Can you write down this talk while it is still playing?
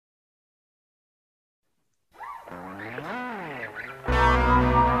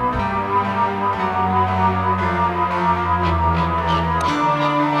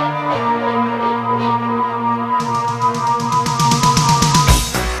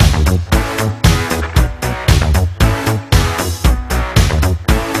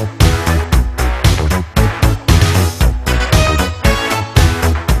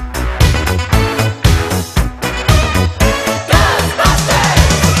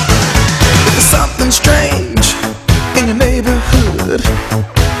something strange in your neighborhood,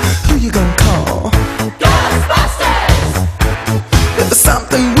 who you gonna call? Ghostbusters! If there's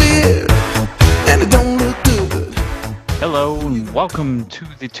something weird and it don't look good. Hello and welcome to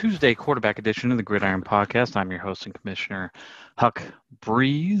the Tuesday quarterback edition of the Gridiron Podcast. I'm your host and commissioner, Huck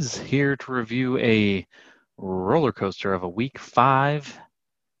Breeze, here to review a roller coaster of a week 5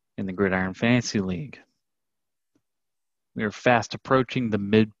 in the Gridiron Fantasy League. We are fast approaching the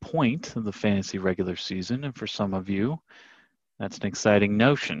midpoint of the fantasy regular season, and for some of you, that's an exciting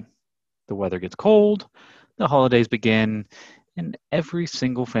notion. The weather gets cold, the holidays begin, and every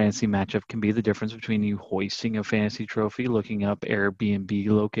single fantasy matchup can be the difference between you hoisting a fantasy trophy, looking up Airbnb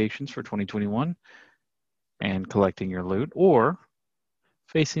locations for 2021, and collecting your loot, or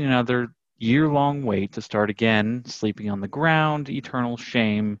facing another year-long wait to start again, sleeping on the ground, eternal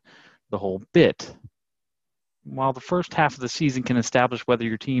shame, the whole bit. While the first half of the season can establish whether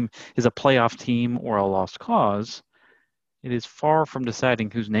your team is a playoff team or a lost cause, it is far from deciding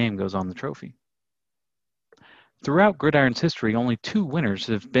whose name goes on the trophy. Throughout Gridiron's history, only 2 winners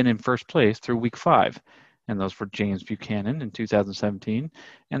have been in first place through week 5, and those were James Buchanan in 2017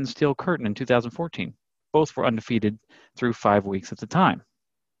 and Steel Curtin in 2014. Both were undefeated through 5 weeks at the time.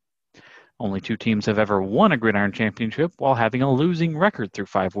 Only 2 teams have ever won a Gridiron Championship while having a losing record through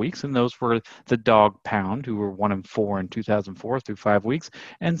 5 weeks, and those were the Dog Pound, who were 1-4 in 2004 through 5 weeks,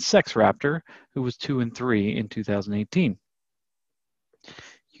 and Sex Raptor, who was 2-3 in 2018.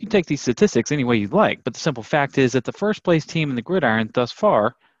 You can take these statistics any way you'd like, but the simple fact is that the first place team in the Gridiron thus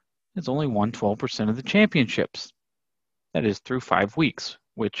far has only won 12% of the championships. That is through 5 weeks,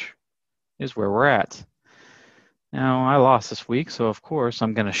 which is where we're at. Now, I lost this week, so of course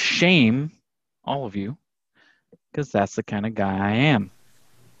I'm going to shame all of you, because that's the kind of guy I am.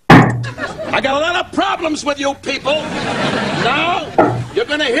 I got a lot of problems with you people. Now, you're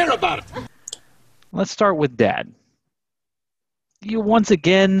going to hear about it. Let's start with Dad. Once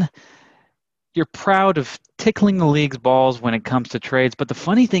again, you're proud of tickling the league's balls when it comes to trades, but the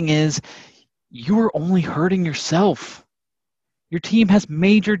funny thing is, you're only hurting yourself. Your team has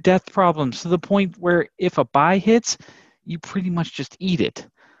major depth problems to the point where if a bye hits, you pretty much just eat it.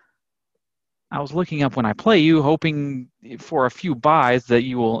 I was looking up when I play you, hoping for a few buys that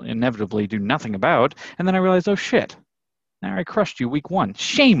you will inevitably do nothing about, and then I realized, oh shit, now I crushed you week 1.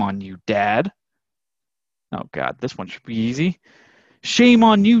 Shame on you, Dad. Oh God, this one should be easy. Shame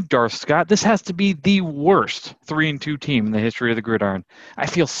on you, Darth Scott. This has to be the worst 3-2 team in the history of the Gridiron. I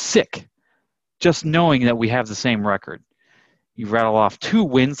feel sick just knowing that we have the same record. You rattle off 2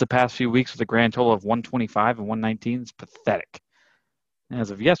 wins the past few weeks with a grand total of 125 and 119. It's pathetic.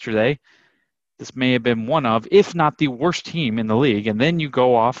 As of yesterday, this may have been one of, if not the worst team in the league, and then you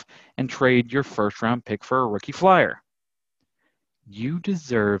go off and trade your first-round pick for a rookie flyer. You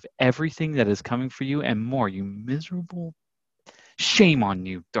deserve everything that is coming for you and more, you miserable. Shame on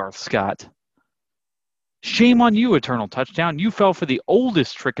you, Darth Scott. Shame on you, Eternal Touchdown. You fell for the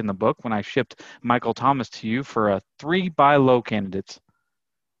oldest trick in the book when I shipped Michael Thomas to you for a 3 buy low candidates.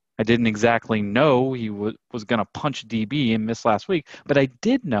 I didn't exactly know he was going to punch DB and miss last week, but I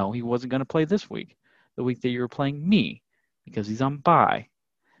did know he wasn't going to play this week, the week that you were playing me, because he's on bye.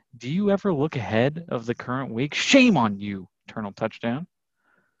 Do you ever look ahead of the current week? Shame on you, Eternal Touchdown.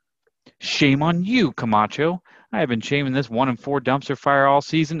 Shame on you, Camacho. I have been shaming this 1-4 dumpster fire all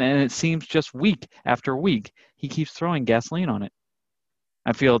season, and it seems just week after week he keeps throwing gasoline on it.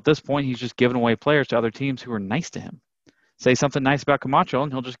 I feel at this point he's just giving away players to other teams who are nice to him. Say something nice about Camacho,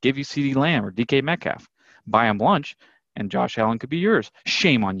 and he'll just give you CeeDee Lamb or DK Metcalf. Buy him lunch, and Josh Allen could be yours.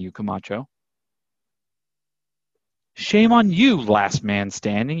 Shame on you, Camacho. Shame on you, last man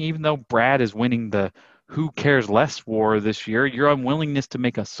standing. Even though Brad is winning the who cares less war this year, your unwillingness to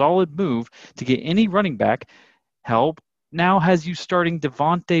make a solid move to get any running back help now has you starting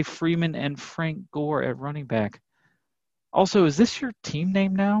Devontae Freeman and Frank Gore at running back. Also, is this your team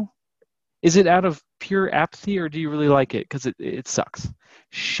name now? Is it out of pure apathy, or do you really like it? Because it sucks.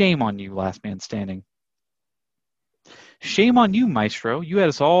 Shame on you, last man standing. Shame on you, Maestro. You had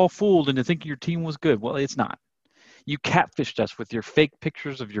us all fooled into thinking your team was good. Well, it's not. You catfished us with your fake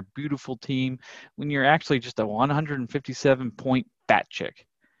pictures of your beautiful team when you're actually just a 157-point fat chick.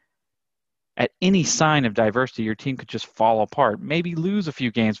 At any sign of diversity, your team could just fall apart, maybe lose a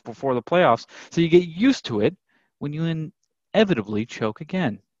few games before the playoffs, so you get used to it when you inevitably choke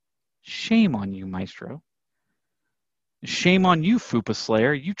again. Shame on you, Maestro. Shame on you, Fupa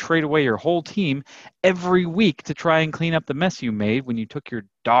Slayer. You trade away your whole team every week to try and clean up the mess you made when you took your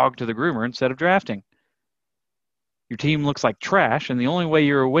dog to the groomer instead of drafting. Your team looks like trash, and the only way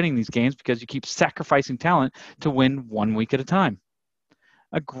you're winning these games because you keep sacrificing talent to win 1 week at a time.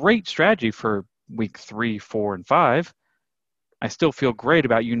 A great strategy for week 3, 4, and 5, I still feel great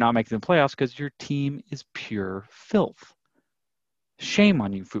about you not making the playoffs because your team is pure filth. Shame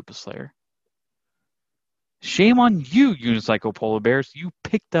on you, Fupa Slayer. Shame on you, Unicycle Polar Bears. You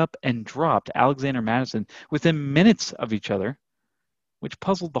picked up and dropped Alexander Madison within minutes of each other, which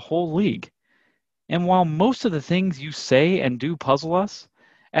puzzled the whole league. And while most of the things you say and do puzzle us,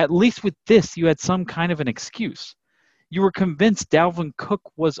 at least with this you had some kind of an excuse. You were convinced Dalvin Cook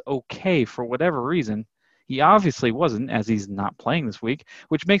was okay for whatever reason. He obviously wasn't, as he's not playing this week,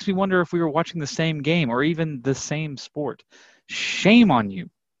 which makes me wonder if we were watching the same game or even the same sport. Shame on you,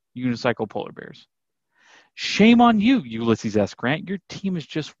 Unicycle Polar Bears. Shame on you, Ulysses S. Grant. Your team is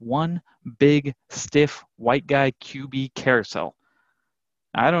just one big, stiff, white guy QB carousel.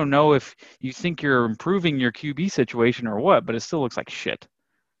 I don't know if you think you're improving your QB situation or what, but it still looks like shit.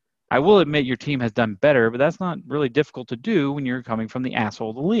 I will admit your team has done better, but that's not really difficult to do when you're coming from the asshole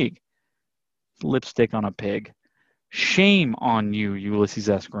of the league. Lipstick on a pig. Shame on you, Ulysses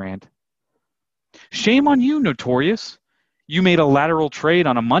S. Grant. Shame on you, Notorious. You made a lateral trade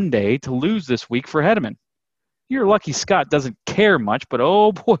on a Monday to lose this week for Hedman. You're lucky Scott doesn't care much, but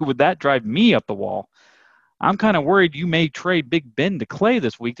oh boy, would that drive me up the wall. I'm kind of worried you may trade Big Ben to Clay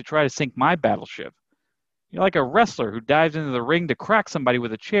this week to try to sink my battleship. You're like a wrestler who dives into the ring to crack somebody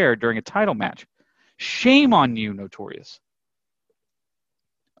with a chair during a title match. Shame on you, Notorious.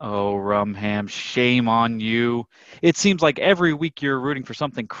 Oh, Rumham, shame on you. It seems like every week you're rooting for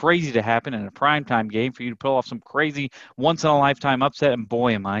something crazy to happen in a primetime game for you to pull off some crazy once-in-a-lifetime upset, and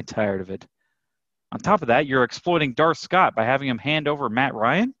boy, am I tired of it. On top of that, you're exploiting Darth Scott by having him hand over Matt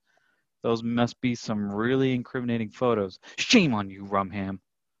Ryan? Those must be some really incriminating photos. Shame on you, Rumham.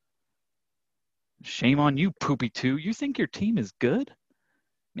 Shame on you, Poopy 2. You think your team is good?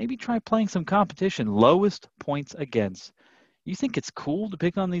 Maybe try playing some competition. Lowest points against. You think it's cool to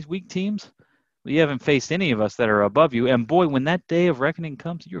pick on these weak teams? Well, you haven't faced any of us that are above you, and boy, when that day of reckoning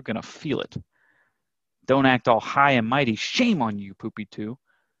comes, you're going to feel it. Don't act all high and mighty. Shame on you, Poopy 2.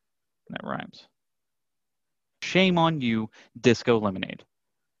 That rhymes. Shame on you, Disco Lemonade.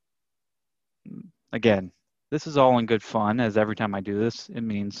 Again, this is all in good fun, as every time I do this, it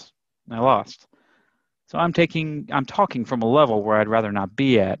means I lost. So I'm talking from a level where I'd rather not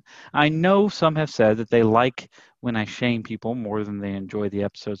be at. I know some have said that they like when I shame people more than they enjoy the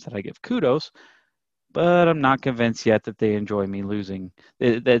episodes that I give kudos, but I'm not convinced yet that they enjoy me losing.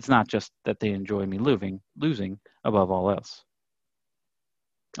 It's not just that they enjoy me losing above all else.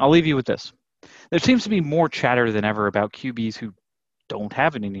 I'll leave you with this. There seems to be more chatter than ever about QBs who don't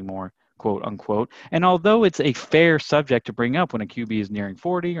have it anymore, quote unquote. And although it's a fair subject to bring up when a QB is nearing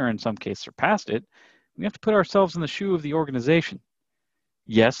 40 or in some case surpassed it, we have to put ourselves in the shoe of the organization.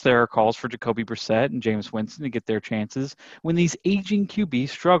 Yes, there are calls for Jacoby Brissett and Jameis Winston to get their chances when these aging QBs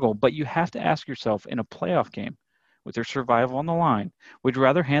struggle, but you have to ask yourself in a playoff game, with their survival on the line, would you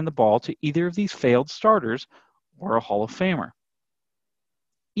rather hand the ball to either of these failed starters or a Hall of Famer?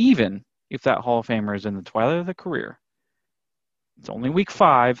 Even if that Hall of Famer is in the twilight of their career. It's only week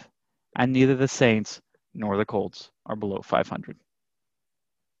 5, and neither the Saints nor the Colts are below 500.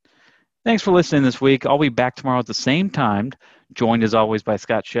 Thanks for listening this week. I'll be back tomorrow at the same time, joined as always by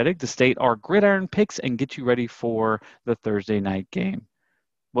Scott Sheddick to state our gridiron picks and get you ready for the Thursday night game.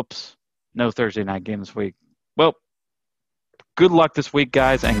 Whoops, no Thursday night game this week. Well, good luck this week,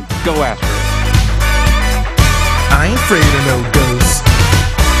 guys, and go Astros. I ain't afraid of no ghosts.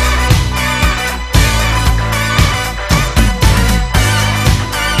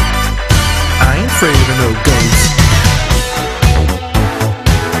 I ain't afraid of no ghosts.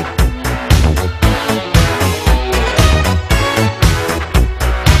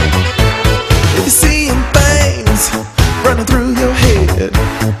 If you're seeing things running through your head,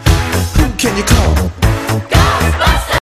 who can you call?